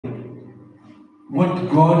what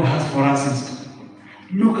God has for us is to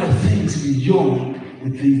look at things beyond the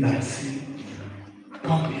things that are seen.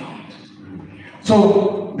 Go beyond.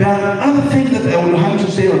 So there are other things that I will have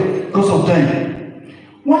to say because of time.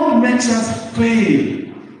 What makes us fail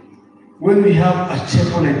when we have a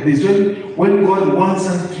chapel like this, when God wants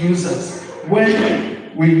us to use us,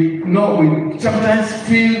 when we sometimes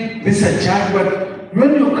feel this is a church, but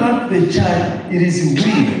when you come to the church, it is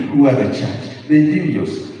we who are the church, the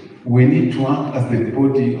individuals. We need to act as the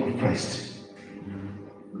body of Christ,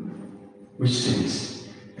 which says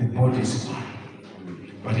the body is one,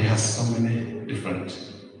 but it has so many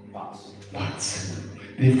different parts.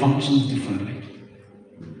 They function differently.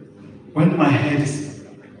 When my head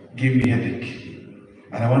gives me headache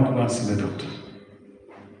and I want to go and see the doctor,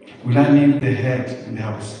 will I leave the head in the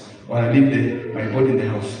house or I leave my body in the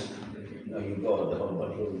house? No, you go the whole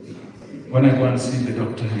body. When I go and see the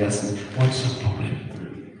doctor, he asks me, what's your problem?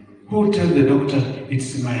 Who tells the doctor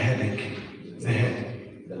it's my headache? The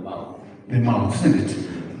head. The mouth. The mouth, isn't it?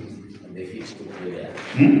 And the feet to clear.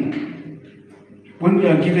 When we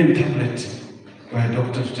are given tablet by a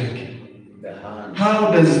doctor to take, The hand.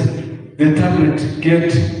 how does the tablet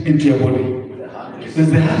get into your body? The hand.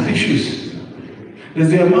 There's the hand issues.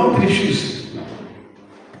 There's the mouth issues.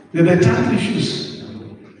 There's the tongue issues.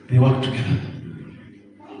 They work together.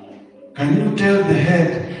 Can you tell the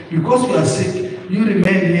head, because you are sick, you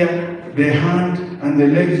remain here, the hand and the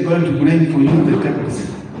leg is going to bring for you the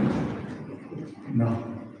tablets? No.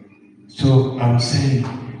 So I'm saying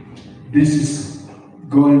this is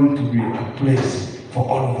going to be a place for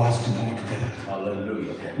all of us to go together.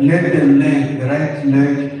 Hallelujah. Let the right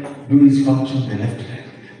leg do its function, the left leg.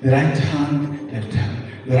 The right hand, left hand.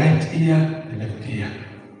 The right ear, the left ear.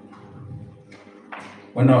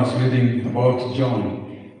 When I was reading about John,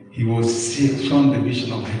 he was shown the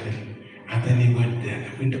vision of heaven. And then he went there,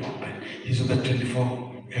 the window opened. He saw the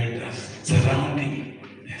 24 elders surrounding.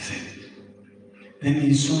 He said, then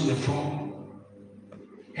he saw the 4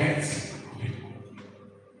 heads of people.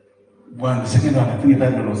 The second one, I think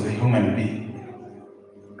that one was a human being.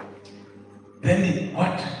 Then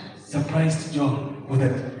what surprised John was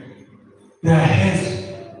that their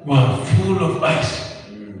heads were full of ice.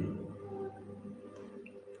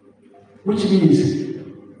 Which means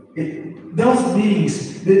those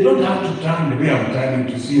beings, they don't have to turn the way I'm turning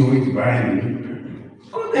to see who is behind me.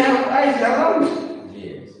 Because they have eyes around.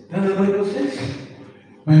 Yes. That's the Bible says.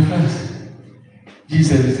 My friends,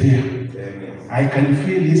 Jesus is here. Amen. I can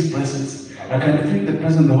feel his presence. I can feel the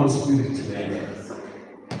presence of the Holy Spirit. Amen.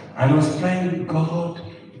 I was praying, God,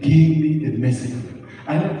 give me the message.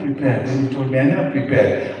 I'm not prepared. When you told me, I'm not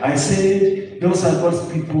prepared. I said, those are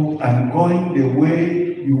God's people. I'm going the way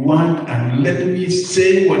you want, and let me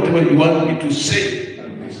say whatever you want me to say.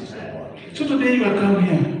 So today you are come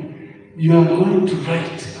here. You are going to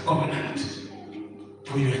write a covenant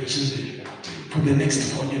for your children, for the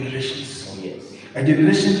next 4 generations. Oh, yes. A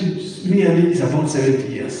generation merely is about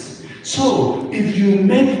 70 years. So, if you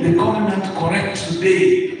make the covenant correct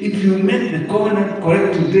today,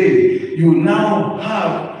 you now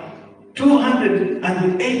have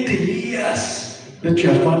 280 years that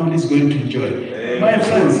your family is going to enjoy. Amen. My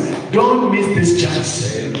friends, don't miss this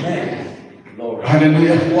chance. Amen. Lord.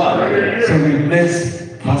 Hallelujah. Wow. So we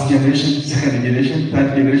bless first generation, second generation,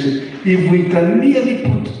 third generation. If we can merely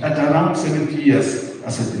put at around 70 years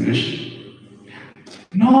as a generation.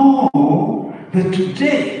 Know that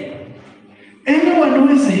today, anyone who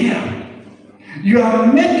is here, you are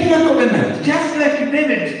making a covenant, just like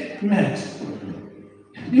David made.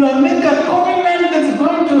 You are making a covenant that's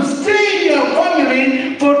going to stay in your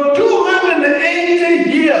family for 280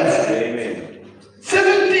 years. Amen.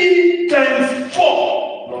 70 times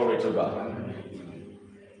 4. Glory to God.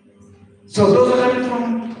 So those are coming from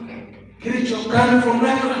Kiricho, coming from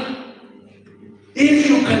Michael. If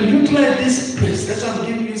you can utilize this space, that's why I'm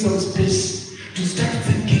giving you some space to start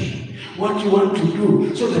thinking what you want to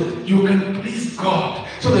do so that you can please God.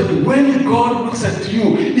 So that when God looks at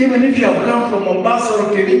you, even if you have come from Mombasa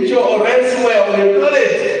or Kericho or elsewhere or the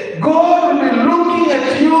college, God will be looking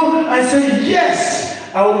at you and say,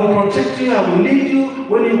 yes, I will protect you, I will lead you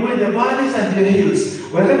when you go in the valleys and the hills.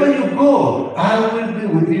 Wherever you go, I will be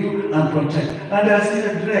with you and protect. And I see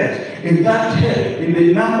a dread in that head, in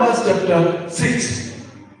the Numbers chapter 6,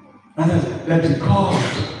 and that God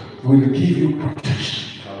will give you protection.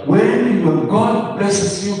 When God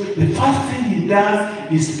blesses you, the first thing he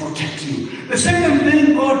does is protect you. The second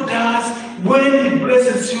thing God does when he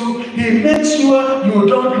blesses you, he makes sure you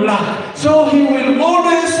don't lack. So he will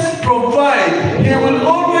always provide. He will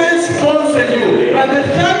always sponsor you. And the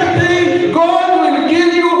third thing